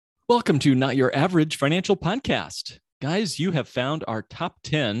Welcome to Not Your Average Financial Podcast. Guys, you have found our top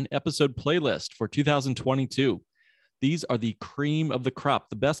 10 episode playlist for 2022. These are the cream of the crop,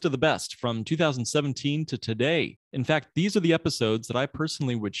 the best of the best from 2017 to today. In fact, these are the episodes that I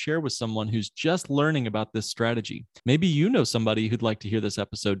personally would share with someone who's just learning about this strategy. Maybe you know somebody who'd like to hear this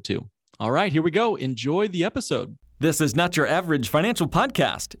episode too. All right, here we go. Enjoy the episode. This is Not Your Average Financial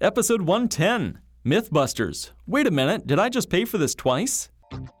Podcast, episode 110, Mythbusters. Wait a minute, did I just pay for this twice?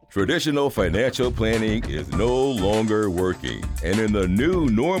 Traditional financial planning is no longer working. And in the new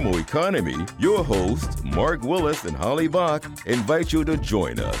normal economy, your hosts, Mark Willis and Holly Bach, invite you to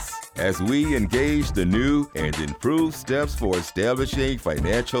join us as we engage the new and improved steps for establishing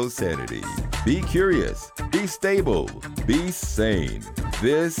financial sanity. Be curious, be stable, be sane.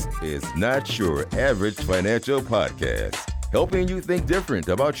 This is Not Your Average Financial Podcast, helping you think different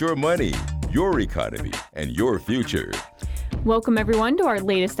about your money, your economy, and your future. Welcome, everyone, to our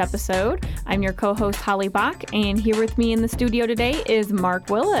latest episode. I'm your co-host, Holly Bach, and here with me in the studio today is Mark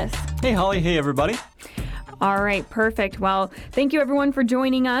Willis. Hey, Holly. Hey, everybody. All right, perfect. Well, thank you, everyone, for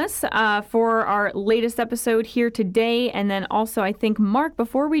joining us for our latest episode here today. And then also, I think, Mark,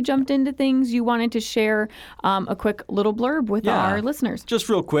 before we jumped into things, you wanted to share a quick little blurb with our listeners. Just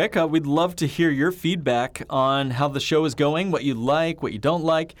real quick, we'd love to hear your feedback on how the show is going, what you like, what you don't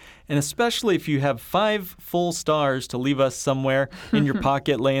like, and especially if you have 5 full stars to leave us somewhere in your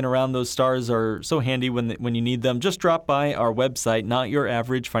pocket laying around. Those stars are so handy when you need them. Just drop by our website,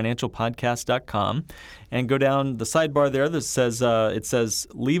 notyouraverageFinancialPodcast.com, and go down the sidebar there that says it says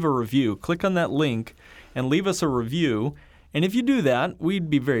leave a review. Click on that link and leave us a review. And if you do that, we'd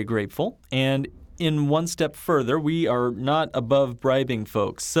be very grateful. And in one step further, we are not above bribing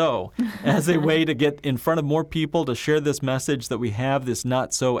folks. So as a way to get in front of more people to share this message that we have, this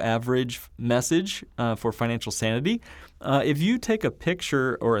not so average message for financial sanity, if you take a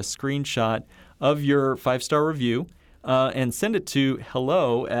picture or a screenshot of your 5-star review, and send it to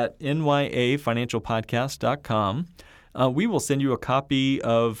hello@nyafinancialpodcast.com. We will send you a copy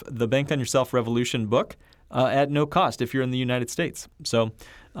of the Bank on Yourself Revolution book at no cost if you're in the United States. So,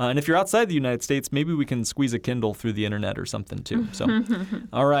 and if you're outside the United States, maybe we can squeeze a Kindle through the internet or something too. So,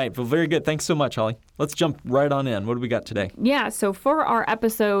 all right. Well, very good. Thanks so much, Holly. Let's jump right on in. What do we got today? Yeah. So for our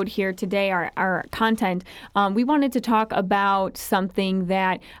episode here today, our content, we wanted to talk about something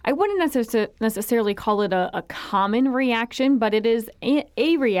that I wouldn't necessarily call it a common reaction, but it is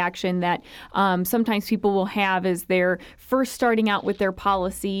a reaction that sometimes people will have as they're first starting out with their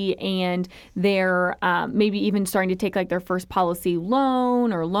policy and they're maybe even starting to take like their first policy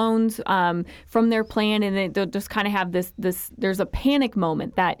loan or loans from their plan, and they'll just kind of have this. There's a panic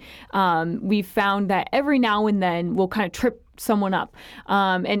moment that we've found that every now and then will kind of trip someone up,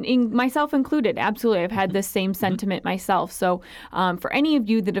 and myself included. Absolutely, I've had this same sentiment myself. So for any of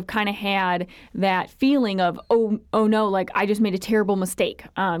you that have kind of had that feeling of, oh no, like I just made a terrible mistake,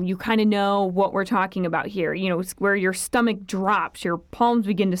 you kind of know what we're talking about here. You know, where your stomach drops, your palms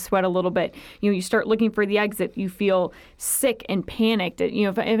begin to sweat a little bit. You know, you start looking for the exit. You feel sick and panicked. You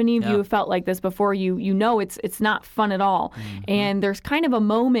know, if any of you have felt like this before, you know it's not fun at all. And there's kind of a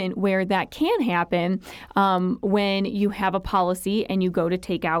moment where that can happen when you have a policy and you go to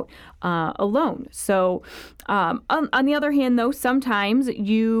take out a loan. So on the other hand, though, sometimes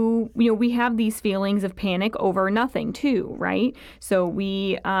we have these feelings of panic over nothing too, right? So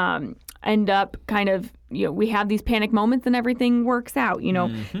we end up kind of, we have these panic moments and everything works out,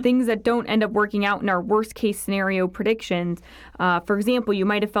 things that don't end up working out in our worst case scenario predictions. For example, you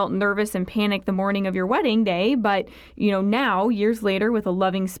might have felt nervous and panicked the morning of your wedding day, but, now, years later, with a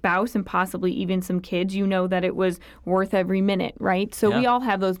loving spouse and possibly even some kids, you know that it was worth every minute, right? So we all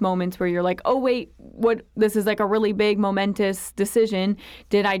have those moments where you're like, oh, wait, this is like a really big momentous decision.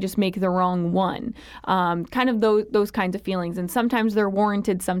 Did I just make the wrong one? Kind of those kinds of feelings. And sometimes they're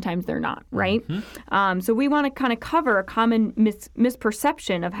warranted, sometimes they're not, right? So we want to kind of cover a common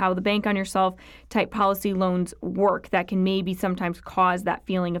misperception of how the Bank on Yourself type policy loans work that can maybe sometimes cause that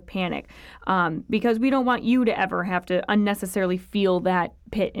feeling of panic, because we don't want you to ever have to unnecessarily feel that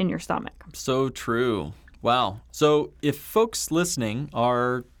pit in your stomach. So true. Wow. So if folks listening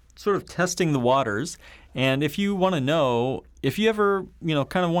are sort of testing the waters, and if you want to know, if you ever,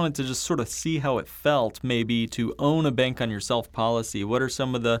 kind of wanted to just sort of see how it felt maybe to own a Bank on Yourself policy, what are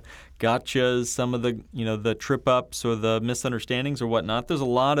some of the gotchas, some of the, the trip ups or the misunderstandings or whatnot? There's a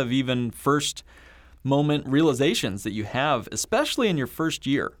lot of even first moment realizations that you have, especially in your first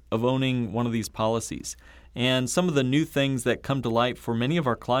year of owning one of these policies. And some of the new things that come to light for many of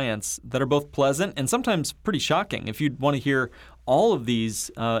our clients that are both pleasant and sometimes pretty shocking. If you'd want to hear all of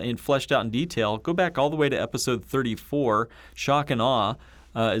these fleshed out in detail, go back all the way to episode 34, Shock and Awe.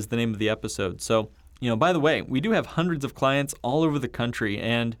 is the name of the episode. So, by the way, we do have hundreds of clients all over the country.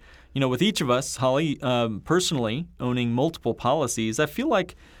 And, with each of us, Holly, personally owning multiple policies, I feel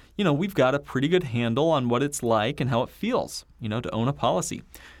like, we've got a pretty good handle on what it's like and how it feels, to own a policy.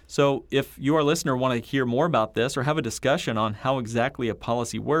 So if you, our listener, want to hear more about this or have a discussion on how exactly a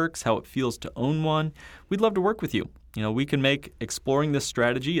policy works, how it feels to own one, we'd love to work with you. We can make exploring this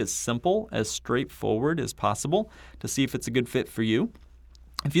strategy as simple, as straightforward as possible to see if it's a good fit for you.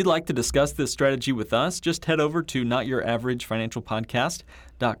 If you'd like to discuss this strategy with us, just head over to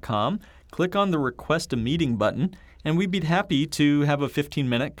NotYourAverageFinancialPodcast.com, click on the Request a Meeting button, and we'd be happy to have a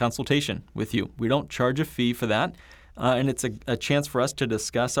 15-minute consultation with you. We don't charge a fee for that, and it's a chance for us to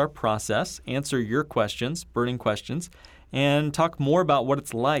discuss our process, answer your questions, burning questions, and talk more about what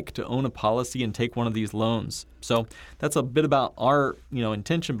it's like to own a policy and take one of these loans. So that's a bit about our,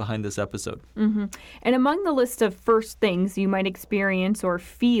 intention behind this episode. Mm-hmm. And among the list of first things you might experience or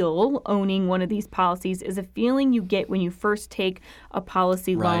feel owning one of these policies is a feeling you get when you first take a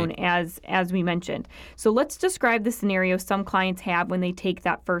policy loan, as we mentioned. So let's describe the scenario some clients have when they take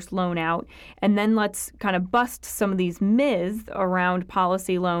that first loan out, and then let's kind of bust some of these myths around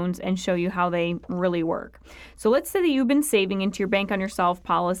policy loans and show you how they really work. So let's say that you've been saving into your Bank on Yourself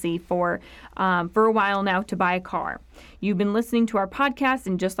policy for a while now to buy a car. You've been listening to our podcast,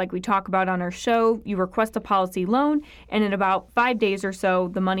 and just like we talk about on our show, you request a policy loan, and in about 5 days or so,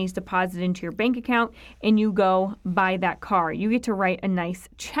 the money's deposited into your bank account, and you go buy that car. You get to write a nice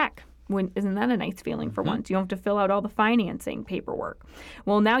check. Isn't that a nice feeling for once? You don't have to fill out all the financing paperwork.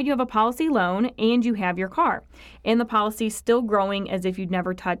 Well, now you have a policy loan and you have your car. And the policy's still growing as if you'd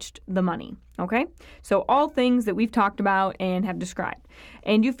never touched the money. Okay? So all things that we've talked about and have described.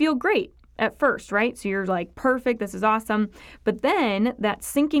 And you feel great at first, right? So you're like, perfect, this is awesome. But then that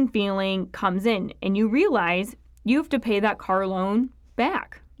sinking feeling comes in and you realize you have to pay that car loan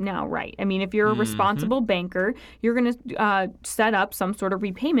back. Now, right. I mean, if you're a responsible banker, you're going to set up some sort of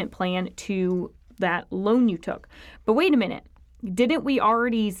repayment plan to that loan you took. But wait a minute. Didn't we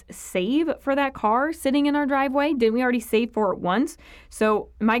already save for that car sitting in our driveway? Didn't we already save for it once? So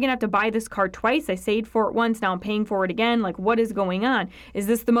am I going to have to buy this car twice? I saved for it once. Now I'm paying for it again. Like, what is going on? Is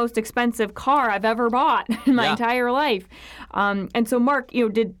this the most expensive car I've ever bought in my entire life? And so, Mark,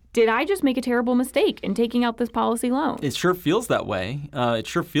 did I just make a terrible mistake in taking out this policy loan? It sure feels that way.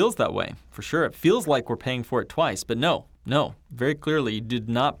 For sure. It feels like we're paying for it twice. But no. Very clearly, you did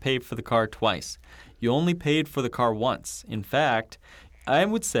not pay for the car twice. You only paid for the car once. In fact, I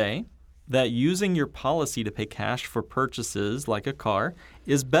would say that using your policy to pay cash for purchases like a car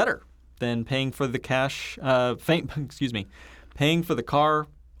is better than paying for the paying for the car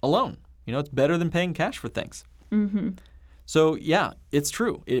alone. It's better than paying cash for things. Mm-hmm. So, yeah, it's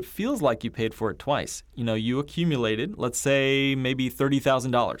true. It feels like you paid for it twice. You accumulated, let's say, maybe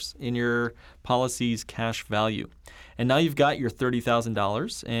 $30,000 in your policy's cash value. And now you've got your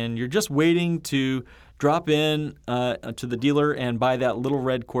 $30,000 and you're just waiting to drop in to the dealer and buy that little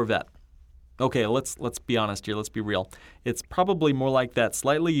red Corvette. Okay, let's be honest here. Let's be real. It's probably more like that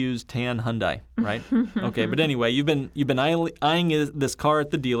slightly used tan Hyundai, right? Okay, but anyway, you've been eyeing this car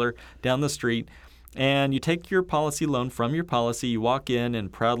at the dealer down the street. And you take your policy loan from your policy, you walk in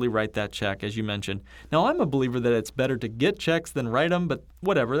and proudly write that check, as you mentioned. Now, I'm a believer that it's better to get checks than write them, but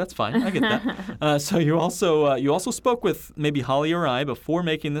whatever, that's fine. I get that. So you also spoke with maybe Holly or I before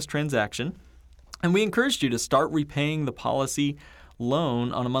making this transaction, and we encouraged you to start repaying the policy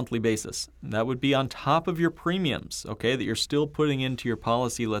loan on a monthly basis. That would be on top of your premiums, okay, that you're still putting into your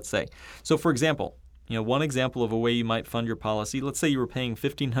policy, let's say. So, for example, one example of a way you might fund your policy, let's say you were paying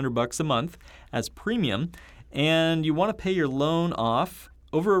 $1,500 a month as premium, and you want to pay your loan off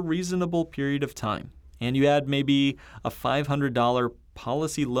over a reasonable period of time. And you add maybe a $500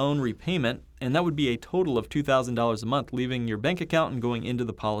 policy loan repayment, and that would be a total of $2,000 a month, leaving your bank account and going into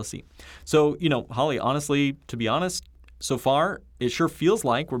the policy. So, Holly, honestly, to be honest, so far, it sure feels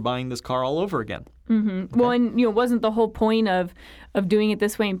like we're buying this car all over again. Mm-hmm. Okay. Well, and wasn't the whole point of doing it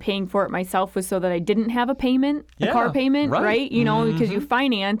this way and paying for it myself was so that I didn't have a payment, a car payment, right? Because you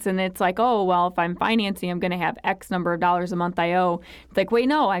finance and it's like, oh, well, if I'm financing, I'm going to have X number of dollars a month I owe. It's like, wait,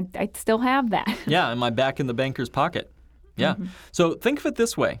 no, I still have that. Yeah, am I back in the banker's pocket? Yeah. Mm-hmm. So think of it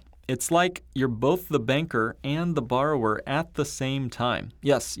this way. It's like you're both the banker and the borrower at the same time.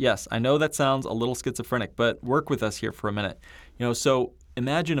 Yes, I know that sounds a little schizophrenic, but work with us here for a minute. So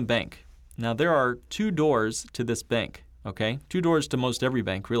imagine a bank. Now, there are two doors to this bank, okay? Two doors to most every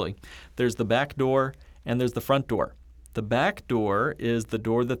bank, really. There's the back door and there's the front door. The back door is the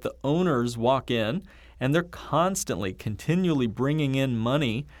door that the owners walk in, and they're continually bringing in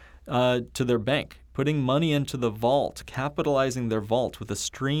money to their bank. putting money into the vault, capitalizing their vault with a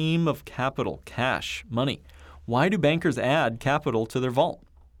stream of capital, cash, money. Why do bankers add capital to their vault?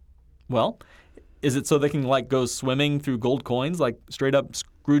 Well, is it so they can go swimming through gold coins like straight up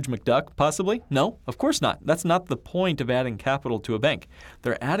Scrooge McDuck, possibly? No, of course not. That's not the point of adding capital to a bank.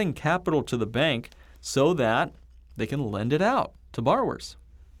 They're adding capital to the bank so that they can lend it out to borrowers,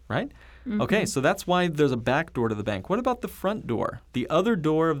 right? Mm-hmm. Okay, so that's why there's a back door to the bank. What about the front door? The other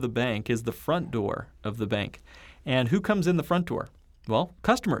door of the bank is the front door of the bank. And who comes in the front door? Well,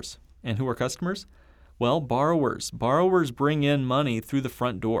 customers. And who are customers? Well, borrowers. Borrowers bring in money through the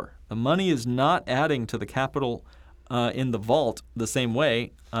front door. The money is not adding to the capital in the vault the same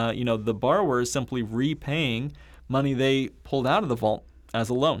way. The borrower is simply repaying money they pulled out of the vault as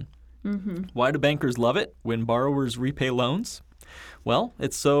a loan. Mm-hmm. Why do bankers love it when borrowers repay loans? Well,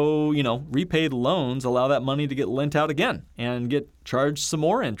 it's so, repaid loans allow that money to get lent out again and get charged some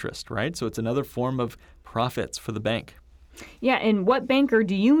more interest, right? So it's another form of profits for the bank. Yeah, and what banker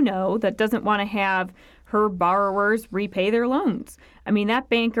do you know that doesn't want to have her borrowers repay their loans? I mean, that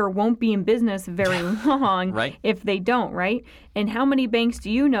banker won't be in business very long right. if they don't, right? And how many banks do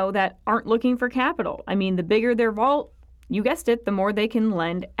you know that aren't looking for capital? I mean, the bigger their vault, you guessed it, the more they can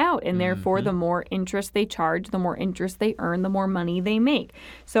lend out, and therefore the more interest they charge, the more interest they earn, the more money they make.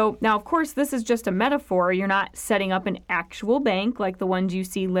 So now, of course, this is just a metaphor. You're not setting up an actual bank like the ones you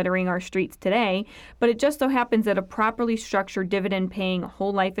see littering our streets today, but it just so happens that a properly structured dividend-paying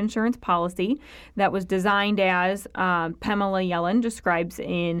whole life insurance policy that was designed as Pamela Yellen describes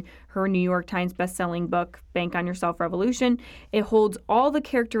in her New York Times bestselling book, Bank on Yourself Revolution, it holds all the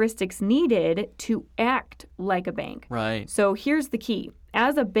characteristics needed to act like a bank. Right. So here's the key.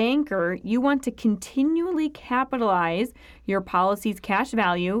 As a banker, you want to continually capitalize your policy's cash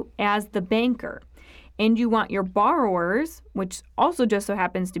value as the banker. And you want your borrowers, which also just so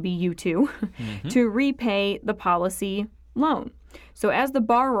happens to be you two, to repay the policy loan. So as the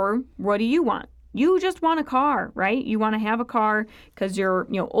borrower, what do you want? You just want a car, right? You want to have a car because your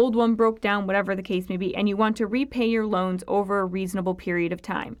old one broke down, whatever the case may be, and you want to repay your loans over a reasonable period of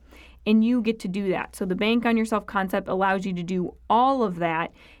time. And you get to do that. So the Bank on Yourself concept allows you to do all of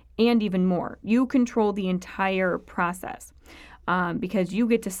that and even more. You control the entire process because you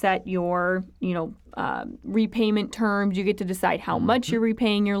get to set your, repayment terms. You get to decide how much you're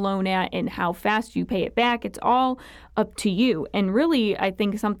repaying your loan at and how fast you pay it back. It's all up to you. And really, I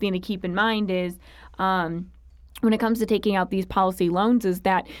think something to keep in mind is when it comes to taking out these policy loans is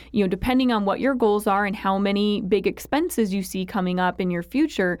that, depending on what your goals are and how many big expenses you see coming up in your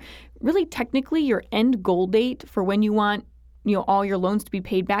future, really technically your end goal date for when you want all your loans to be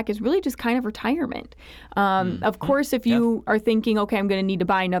paid back is really just kind of retirement. Of course, if you are thinking, okay, I'm going to need to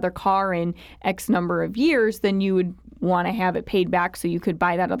buy another car in X number of years, then you would want to have it paid back so you could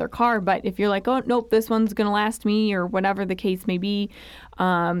buy that other car. But if you're like, oh, nope, this one's going to last me or whatever the case may be,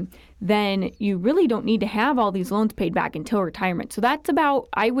 then you really don't need to have all these loans paid back until retirement. So that's about,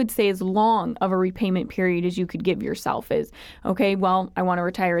 I would say, as long of a repayment period as you could give yourself is, okay, well, I want to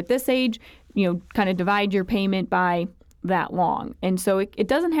retire at this age, kind of divide your payment by that long. And so it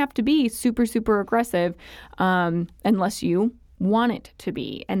doesn't have to be super, super aggressive unless you want it to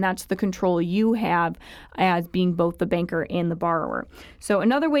be. And that's the control you have as being both the banker and the borrower. So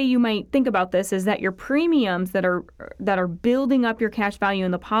another way you might think about this is that your premiums that are building up your cash value in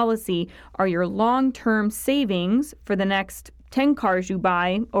the policy are your long-term savings for the next 10 cars you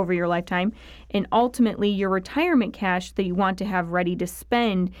buy over your lifetime, and ultimately your retirement cash that you want to have ready to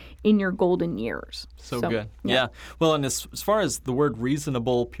spend in your golden years. So good. Yeah. Well, and as far as the word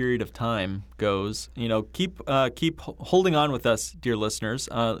reasonable period of time goes, keep holding on with us, dear listeners.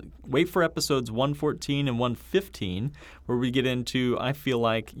 Wait for episodes 114 and 115, where we get into, I feel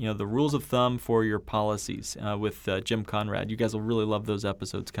like, the rules of thumb for your policies with Jim Conrad. You guys will really love those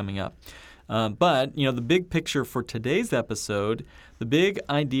episodes coming up. But the big picture for today's episode, the big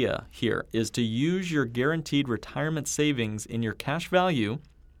idea here is to use your guaranteed retirement savings in your cash value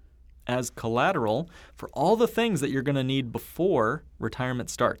as collateral for all the things that you're going to need before retirement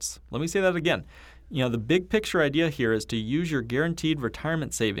starts. Let me say that again. The big picture idea here is to use your guaranteed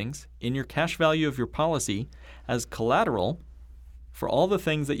retirement savings in your cash value of your policy as collateral for all the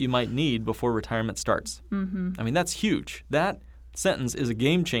things that you might need before retirement starts. Mm-hmm. I mean, that's huge. That sentence is a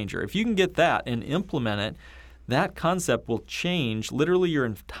game changer. If you can get that and implement it, that concept will change literally your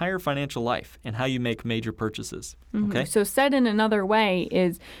entire financial life and how you make major purchases. Mm-hmm. Okay? So said in another way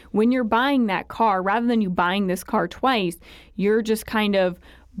is when you're buying that car, rather than you buying this car twice, you're just kind of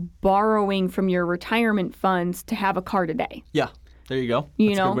borrowing from your retirement funds to have a car today. Yeah. There you go.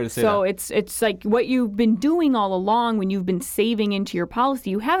 You That's know, a good way to say so that. it's like what you've been doing all along when you've been saving into your policy.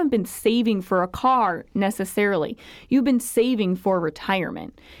 You haven't been saving for a car necessarily. You've been saving for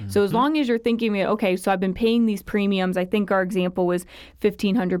retirement. So as long as you're thinking, okay, so I've been paying these premiums. I think our example was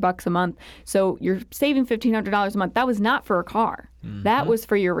 $1,500 a month. So you're saving $1,500 a month. That was not for a car. That was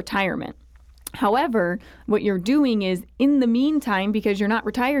for your retirement. However, what you're doing is in the meantime, because you're not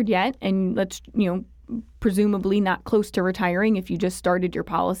retired yet, and presumably not close to retiring if you just started your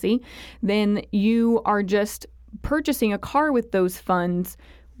policy, then you are just purchasing a car with those funds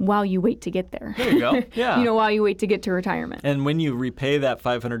while you wait to get there. There you go. Yeah. While you wait to get to retirement. And when you repay that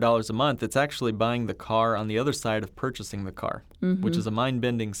 $500 a month, it's actually buying the car on the other side of purchasing the car, which is a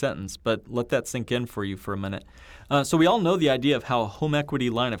mind-bending sentence, but let that sink in for you for a minute. So we all know the idea of how a home equity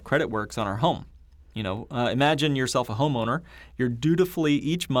line of credit works on our home. Imagine yourself a homeowner. You're dutifully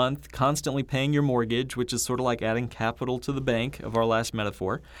each month constantly paying your mortgage, which is sort of like adding capital to the bank of our last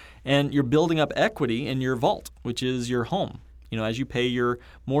metaphor. And you're building up equity in your vault, which is your home, as you pay your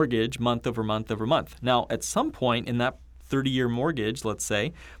mortgage month over month over month. Now, at some point in that 30-year mortgage,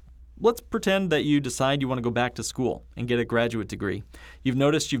 let's pretend that you decide you want to go back to school and get a graduate degree. You've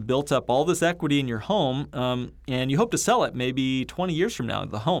noticed you've built up all this equity in your home, and you hope to sell it maybe 20 years from now,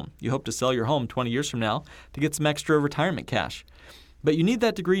 the home. You hope to sell your home 20 years from now to get some extra retirement cash. But you need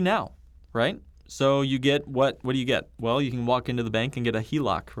that degree now, right? So you get what do you get? Well, you can walk into the bank and get a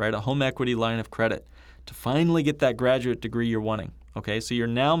HELOC, right? A home equity line of credit to finally get that graduate degree you're wanting. Okay, so you're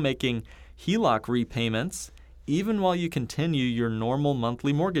now making HELOC repayments even while you continue your normal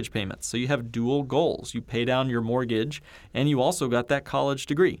monthly mortgage payments. So you have dual goals. You pay down your mortgage, and you also got that college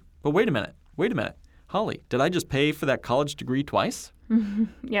degree. But wait a minute. Holly, did I just pay for that college degree twice?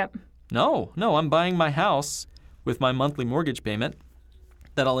 Yep. No, I'm buying my house with my monthly mortgage payment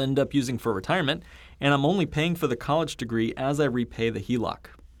that I'll end up using for retirement, and I'm only paying for the college degree as I repay the HELOC.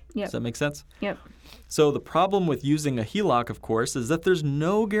 Yep. Does that make sense? Yep. So the problem with using a HELOC, of course, is that there's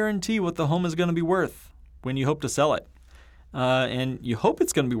no guarantee what the home is going to be worth when you hope to sell it. And you hope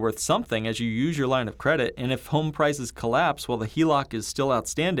it's going to be worth something as you use your line of credit. And if home prices collapse while the HELOC is still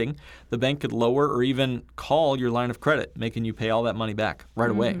outstanding, the bank could lower or even call your line of credit, making you pay all that money back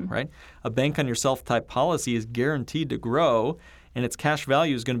right away, right? A bank on yourself type policy is guaranteed to grow, and its cash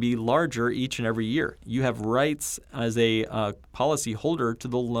value is going to be larger each and every year. You have rights as a policy holder to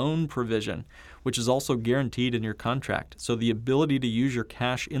the loan provision, which is also guaranteed in your contract. So the ability to use your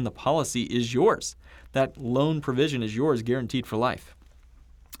cash in the policy is yours. That loan provision is yours, guaranteed for life.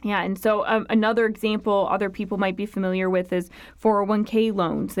 Yeah, and so another example other people might be familiar with is 401k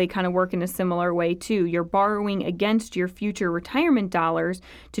loans. They kind of work in a similar way too. You're borrowing against your future retirement dollars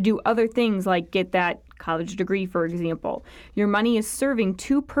to do other things like get that college degree, for example. Your money is serving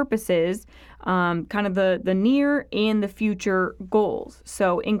two purposes, kind of the near and the future goals.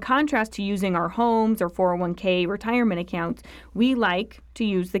 So in contrast to using our homes or 401k retirement accounts, we like to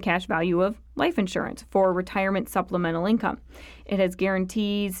use the cash value of life insurance for retirement supplemental income. It has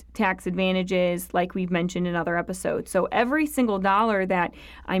guarantees, tax advantages, like we've mentioned in other episodes. So every single dollar that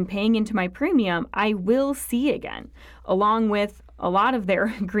I'm paying into my premium, I will see again, along with a lot of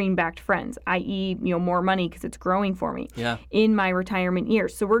their greenbacked friends, i.e., more money because it's growing for me in my retirement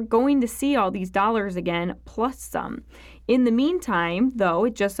years. So we're going to see all these dollars again, plus some. In the meantime, though,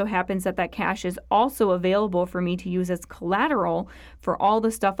 it just so happens that cash is also available for me to use as collateral for all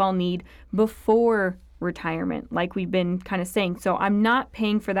the stuff I'll need before retirement, like we've been kind of saying. So I'm not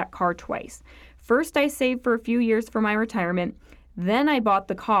paying for that car twice. First, I saved for a few years for my retirement. Then I bought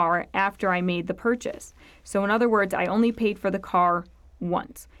the car after I made the purchase. So in other words, I only paid for the car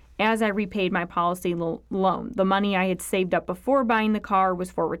once as I repaid my policy loan. The money I had saved up before buying the car was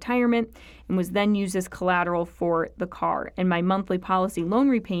for retirement and was then used as collateral for the car. And my monthly policy loan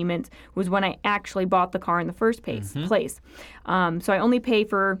repayment was when I actually bought the car in the first place. So I only pay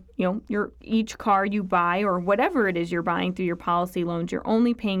for your each car you buy or whatever it is you're buying through your policy loans. You're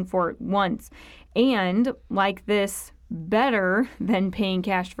only paying for it once. And like this, better than paying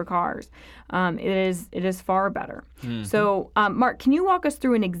cash for cars. It is far better. So, Mark, can you walk us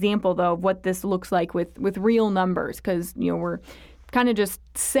through an example, though, of what this looks like with real numbers? Because, we're kind of just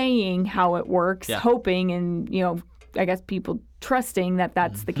saying how it works, hoping and, I guess people trusting that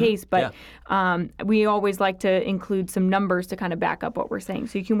that's the case. But we always like to include some numbers to kind of back up what we're saying.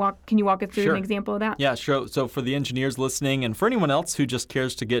 So can you walk us through an example of that? Yeah, sure. So for the engineers listening and for anyone else who just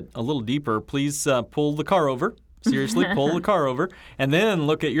cares to get a little deeper, please pull the car over. Seriously, pull the car over and then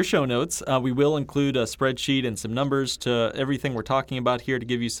look at your show notes. We will include a spreadsheet and some numbers to everything we're talking about here to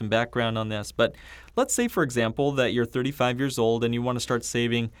give you some background on this. But let's say, for example, that you're 35 years old and you want to start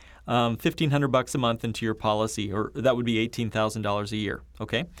saving $1,500 a month into your policy, or that would be $18,000 a year.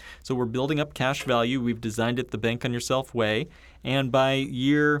 Okay, so we're building up cash value. We've designed it the Bank on Yourself way, and by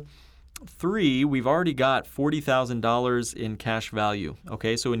year 3, we've already got $40,000 in cash value.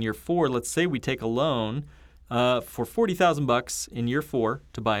 Okay, so in year 4, let's say we take a loan for $40,000 in year 4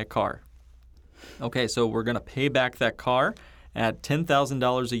 to buy a car. Okay, so we're going to pay back that car at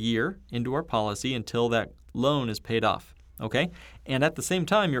 $10,000 a year into our policy until that loan is paid off. Okay, and at the same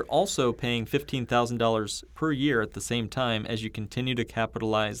time, you're also paying $15,000 per year at the same time as you continue to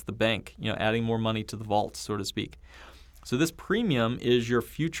capitalize the bank, adding more money to the vault, so to speak. So this premium is your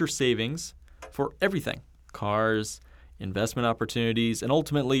future savings for everything: cars, investment opportunities, and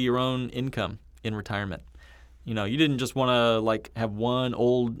ultimately your own income in retirement. You didn't just want to have one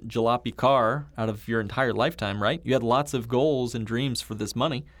old jalopy car out of your entire lifetime, right? You had lots of goals and dreams for this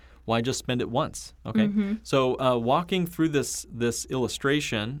money. Why just spend it once? Okay. Mm-hmm. So walking through this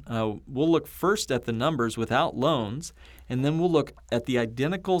illustration, we'll look first at the numbers without loans, and then we'll look at the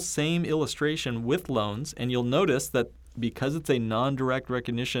identical same illustration with loans, and you'll notice that because it's a non-direct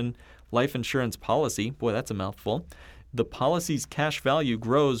recognition life insurance policy, boy, that's a mouthful, the policy's cash value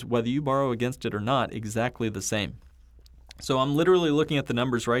grows whether you borrow against it or not, exactly the same. So I'm literally looking at the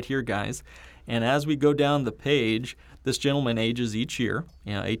numbers right here, guys. And as we go down the page, this gentleman ages each year.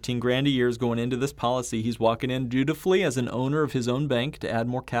 18 grand a year is going into this policy. He's walking in dutifully as an owner of his own bank to add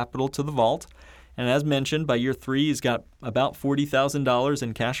more capital to the vault. And as mentioned, by year 3, he's got about $40,000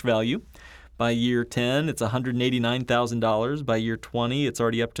 in cash value. By year 10, it's $189,000. By year 20, it's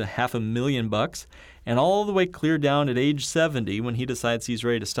already up to $500,000. And all the way clear down at age 70, when he decides he's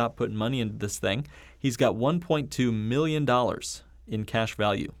ready to stop putting money into this thing, he's got $1.2 million in cash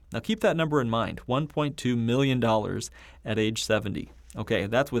value. Now keep that number in mind, $1.2 million at age 70. Okay,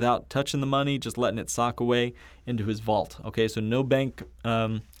 that's without touching the money, just letting it sock away into his vault. Okay, so no bank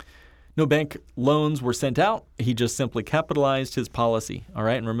loans were sent out. He just simply capitalized his policy. All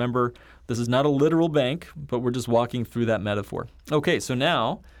right, and remember, this is not a literal bank, but we're just walking through that metaphor. Okay, so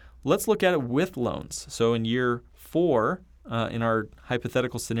now let's look at it with loans. So in year 4, in our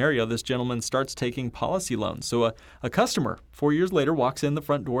hypothetical scenario, this gentleman starts taking policy loans. So a customer 4 years later walks in the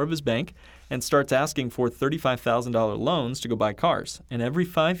front door of his bank and starts asking for $35,000 loans to go buy cars. And every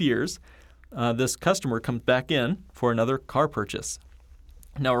 5 years, this customer comes back in for another car purchase.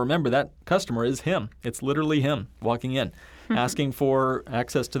 Now remember, that customer is him. It's literally him walking in, asking for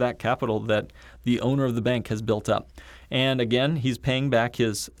access to that capital that the owner of the bank has built up. And again, he's paying back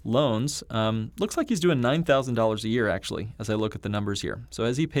his loans. Looks like he's doing $9,000 a year, actually, as I look at the numbers here. So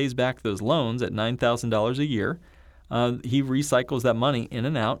as he pays back those loans at $9,000 a year, he recycles that money in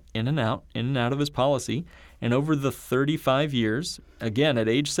and out, in and out, in and out of his policy. And over the 35 years, again, at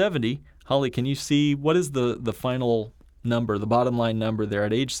age 70, Holly, can you see what is the final number, the bottom line number there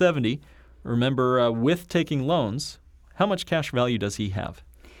at age 70? Remember, with taking loans, how much cash value does he have?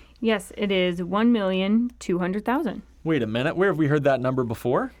 Yes, it is $1,200,000. Wait a minute. Where have we heard that number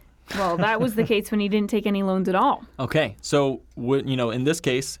before? Well, that was the case when he didn't take any loans at all. Okay. So, in this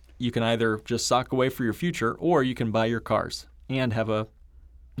case, you can either just sock away for your future, or you can buy your cars and have a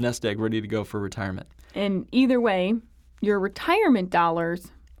nest egg ready to go for retirement. And either way, your retirement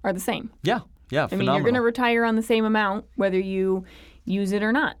dollars are the same. Yeah. Yeah, phenomenal. You're going to retire on the same amount, whether you use it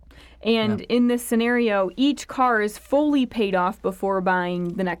or not. And in this scenario, each car is fully paid off before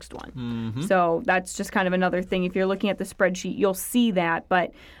buying the next one. Mm-hmm. So that's just kind of another thing. If you're looking at the spreadsheet, you'll see that.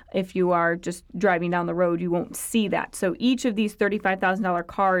 But if you are just driving down the road, you won't see that. So each of these $35,000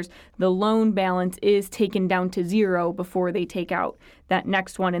 cars, the loan balance is taken down to zero before they take out that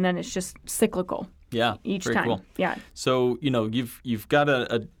next one. And then it's just cyclical. Yeah, each very time. Cool. Yeah. So, you've got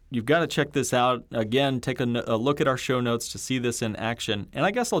to check this out. Again, take a look at our show notes to see this in action. And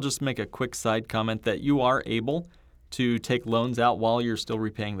I guess I'll just make a quick side comment that you are able to take loans out while you're still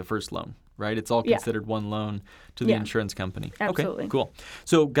repaying the first loan, right? It's all considered one loan to the insurance company. Absolutely. Okay, cool.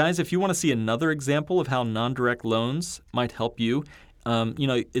 So, guys, if you want to see another example of how non-direct loans might help you,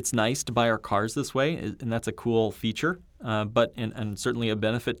 it's nice to buy our cars this way, and that's a cool feature, but certainly a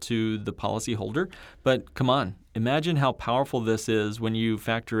benefit to the policyholder. But come on, imagine how powerful this is when you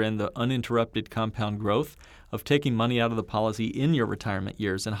factor in the uninterrupted compound growth of taking money out of the policy in your retirement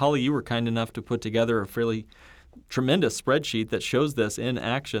years. And Holly, you were kind enough to put together a fairly tremendous spreadsheet that shows this in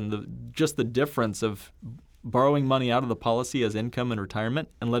action, just the difference of borrowing money out of the policy as income in retirement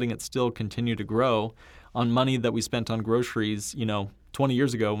and letting it still continue to grow on money that we spent on groceries, 20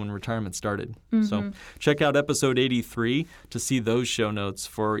 years ago when retirement started. So check out episode 83 to see those show notes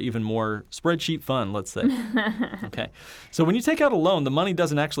for even more spreadsheet fun, let's say. Okay. So when you take out a loan, the money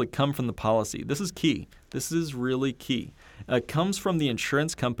doesn't actually come from the policy. This is key. This is really key. It comes from the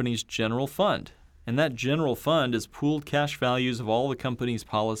insurance company's general fund. And that general fund is pooled cash values of all the company's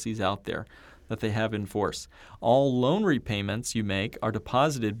policies out there that they have in force. All loan repayments you make are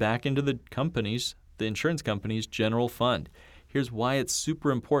deposited back into the insurance company's general fund. Here's why it's super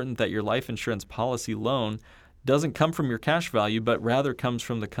important that your life insurance policy loan doesn't come from your cash value, but rather comes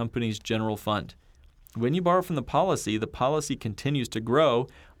from the company's general fund. When you borrow from the policy continues to grow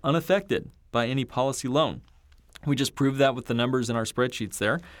unaffected by any policy loan. We just proved that with the numbers in our spreadsheets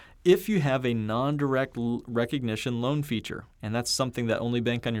there. If you have a non-direct recognition loan feature, and that's something that only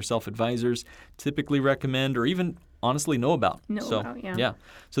Bank on Yourself advisors typically recommend or even honestly know about. Yeah.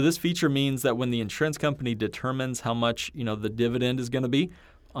 So this feature means that when the insurance company determines how much the dividend is going to be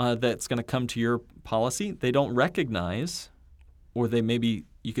that's going to come to your policy, they don't recognize, or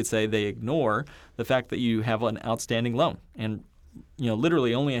you could say they ignore the fact that you have an outstanding loan. And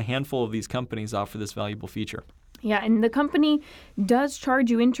literally only a handful of these companies offer this valuable feature. Yeah, and the company does charge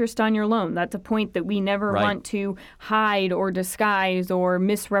you interest on your loan. That's a point that we never want to hide or disguise or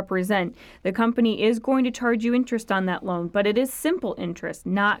misrepresent. The company is going to charge you interest on that loan, but it is simple interest,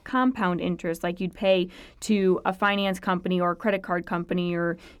 not compound interest like you'd pay to a finance company or a credit card company,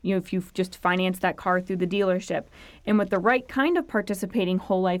 or if you've just financed that car through the dealership. And with the right kind of participating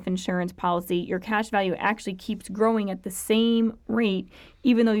whole life insurance policy, your cash value actually keeps growing at the same rate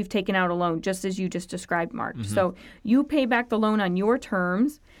even though you've taken out a loan, just as you just described, Mark. So you pay back the loan on your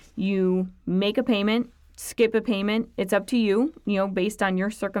terms. You make a payment, skip a payment. It's up to you, based on your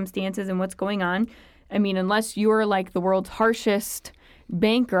circumstances and what's going on. I mean, unless you're like the world's harshest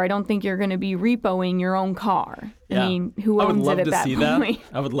banker, I don't think you're going to be repoing your own car. Yeah. I mean, who owns it at that point?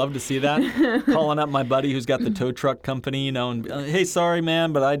 I would love to see that. Calling up my buddy who's got the tow truck company, and hey, sorry,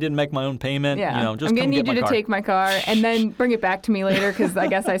 man, but I didn't make my own payment. Yeah. Just I'm going to come need you to take my car and then bring it back to me later because I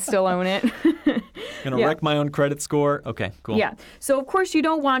guess I still own it. Going to wreck my own credit score? Okay, cool. Yeah. So, of course, you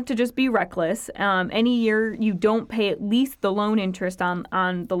don't want to just be reckless. Any year you don't pay at least the loan interest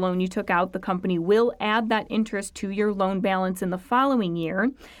on the loan you took out, the company will add that interest to your loan balance in the following year,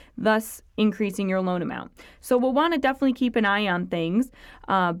 thus increasing your loan amount. So we'll want to definitely keep an eye on things,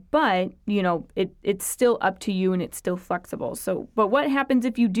 but it's still up to you and it's still flexible. But what happens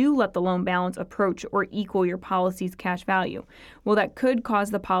if you do let the loan balance approach or equal your policy's cash value? Well, that could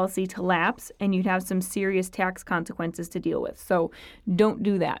cause the policy to lapse and you'd have some serious tax consequences to deal with. So don't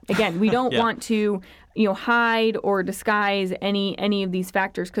do that. Again, we don't want to hide or disguise any of these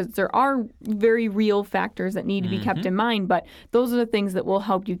factors because there are very real factors that need to be kept in mind, but those are the things that will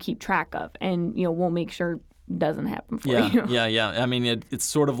help you keep track of and we'll make sure it doesn't happen for you. Yeah. I mean, it's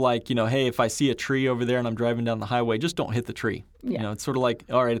sort of like, hey, if I see a tree over there and I'm driving down the highway, just don't hit the tree. Yeah. It's sort of like,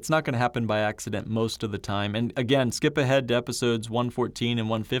 all right, it's not going to happen by accident most of the time. And again, skip ahead to episodes 114 and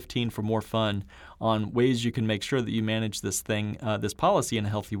 115 for more fun on ways you can make sure that you manage this policy in a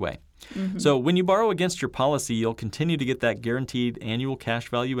healthy way. So when you borrow against your policy, you'll continue to get that guaranteed annual cash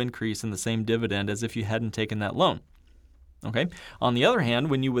value increase in the same dividend as if you hadn't taken that loan. Okay. On the other hand,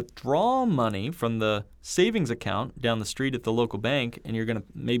 when you withdraw money from the savings account down the street at the local bank and you're going to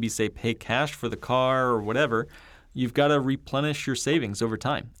maybe say pay cash for the car or whatever, you've got to replenish your savings over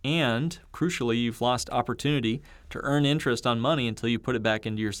time. And crucially, you've lost opportunity to earn interest on money until you put it back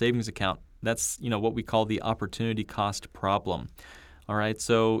into your savings account. That's, what we call the opportunity cost problem. All right,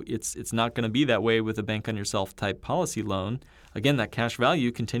 so it's not going to be that way with a Bank on Yourself type policy loan. Again, that cash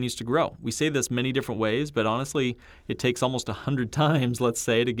value continues to grow. We say this many different ways, but honestly, it takes almost 100 times, let's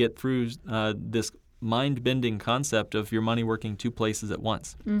say, to get through this mind-bending concept of your money working two places at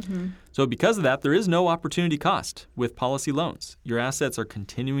once. So because of that, there is no opportunity cost with policy loans. Your assets are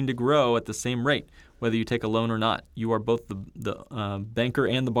continuing to grow at the same rate, whether you take a loan or not. You are both the banker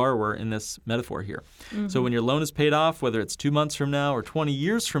and the borrower in this metaphor here. So when your loan is paid off, whether it's 2 months from now or 20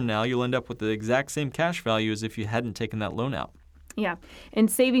 years from now, you'll end up with the exact same cash value as if you hadn't taken that loan out. Yeah,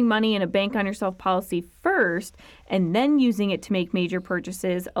 and saving money in a Bank on Yourself policy first and then using it to make major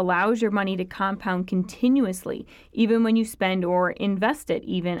purchases allows your money to compound continuously, even when you spend or invest it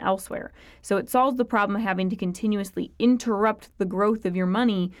even elsewhere. So it solves the problem of having to continuously interrupt the growth of your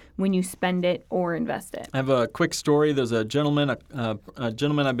money when you spend it or invest it. I have a quick story. There's a gentleman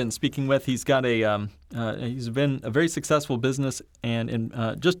I've been speaking with. He's got he's been a very successful business and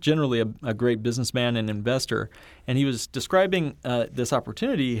just generally a great businessman and investor. And he was describing this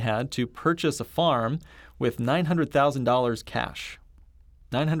opportunity he had to purchase a farm with $900,000 cash.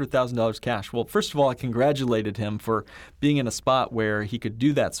 $900,000 cash. Well, first of all, I congratulated him for being in a spot where he could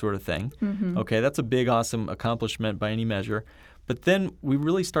do that sort of thing. Okay, that's a big, awesome accomplishment by any measure. But then we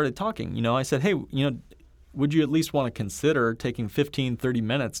really started talking. I said, hey, would you at least want to consider taking 15, 30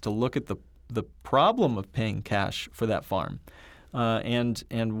 minutes to look at the problem of paying cash for that farm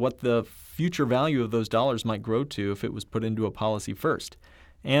and what the future value of those dollars might grow to if it was put into a policy first?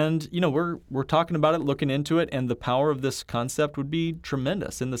 And, we're talking about it, looking into it, and the power of this concept would be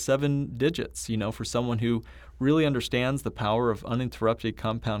tremendous in the 7 digits, for someone who really understands the power of uninterrupted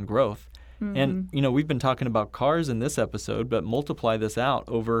compound growth. And, we've been talking about cars in this episode, but multiply this out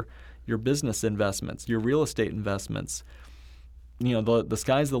over your business investments, your real estate investments. The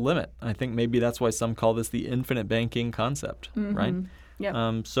sky's the limit. I think maybe that's why some call this the infinite banking concept, right?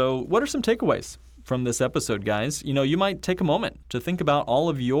 Yeah. So what are some takeaways from this episode, guys? You might take a moment to think about all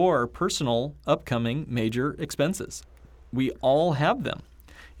of your personal upcoming major expenses. We all have them.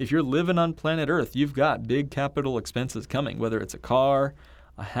 If you're living on planet Earth, you've got big capital expenses coming, whether it's a car,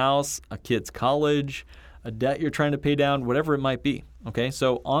 a house, a kid's college, a debt you're trying to pay down, whatever it might be. Okay,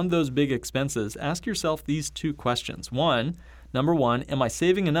 so on those big expenses, ask yourself these 2 questions. Number one, am I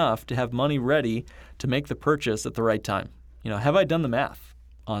saving enough to have money ready to make the purchase at the right time? Have I done the math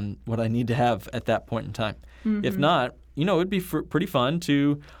on what I need to have at that point in time? If not, it'd be pretty fun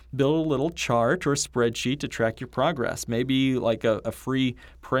to build a little chart or a spreadsheet to track your progress. Maybe like a free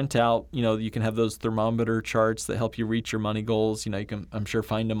printout. You can have those thermometer charts that help you reach your money goals. You can, I'm sure,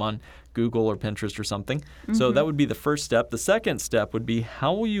 find them on Google or Pinterest or something. So that would be the first step. The second step would be,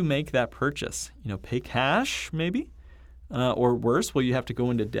 how will you make that purchase? Pay cash maybe? Or worse, will you have to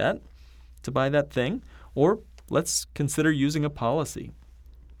go into debt to buy that thing? Or let's consider using a policy.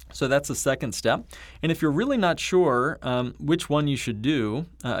 So that's the second step. And if you're really not sure which one you should do,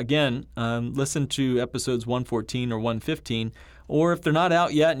 again, listen to episodes 114 or 115. Or if they're not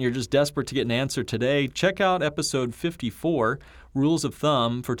out yet and you're just desperate to get an answer today, check out episode 54, Rules of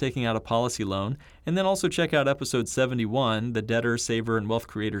Thumb for Taking Out a Policy Loan. And then also check out episode 71, the Debtor, Saver, and Wealth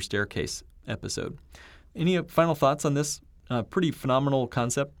Creator Staircase episode. Any final thoughts on this pretty phenomenal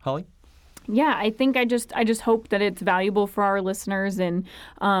concept, Holly? Yeah, I think I just hope that it's valuable for our listeners in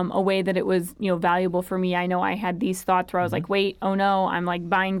a way that it was, valuable for me. I know I had these thoughts where I was like, wait, oh no, I'm like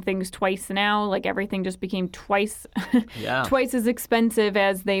buying things twice now. Like everything just became twice as expensive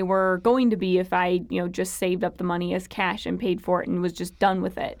as they were going to be if I, just saved up the money as cash and paid for it and was just done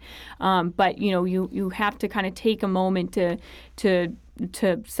with it. But, you have to kind of take a moment to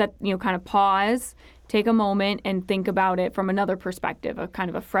set, kind of pause, take a moment and think about it from another perspective, a kind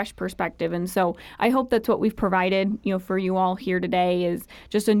of a fresh perspective. And so I hope that's what we've provided, for you all here today, is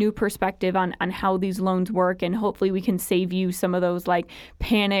just a new perspective on how these loans work. And hopefully we can save you some of those like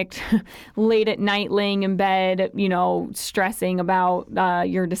panicked late at night laying in bed, stressing about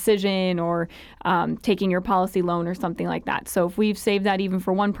your decision or taking your policy loan or something like that. So if we've saved that even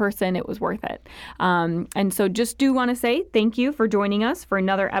for one person, it was worth it. And so just do want to say thank you for joining us for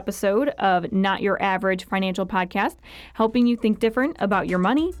another episode of Not Your Average Financial Podcast, helping you think different about your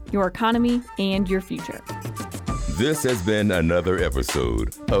money, your economy, and your future. This has been another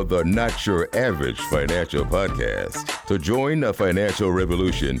episode of the Not Your Average Financial Podcast. To join a financial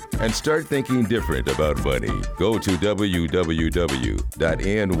revolution and start thinking different about money, go to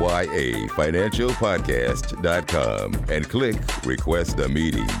www.nyafinancialpodcast.com and click Request a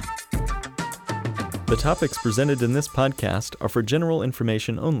Meeting. The topics presented in this podcast are for general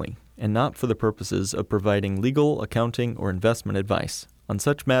information only and not for the purposes of providing legal, accounting, or investment advice. On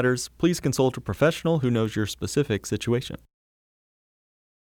such matters, please consult a professional who knows your specific situation.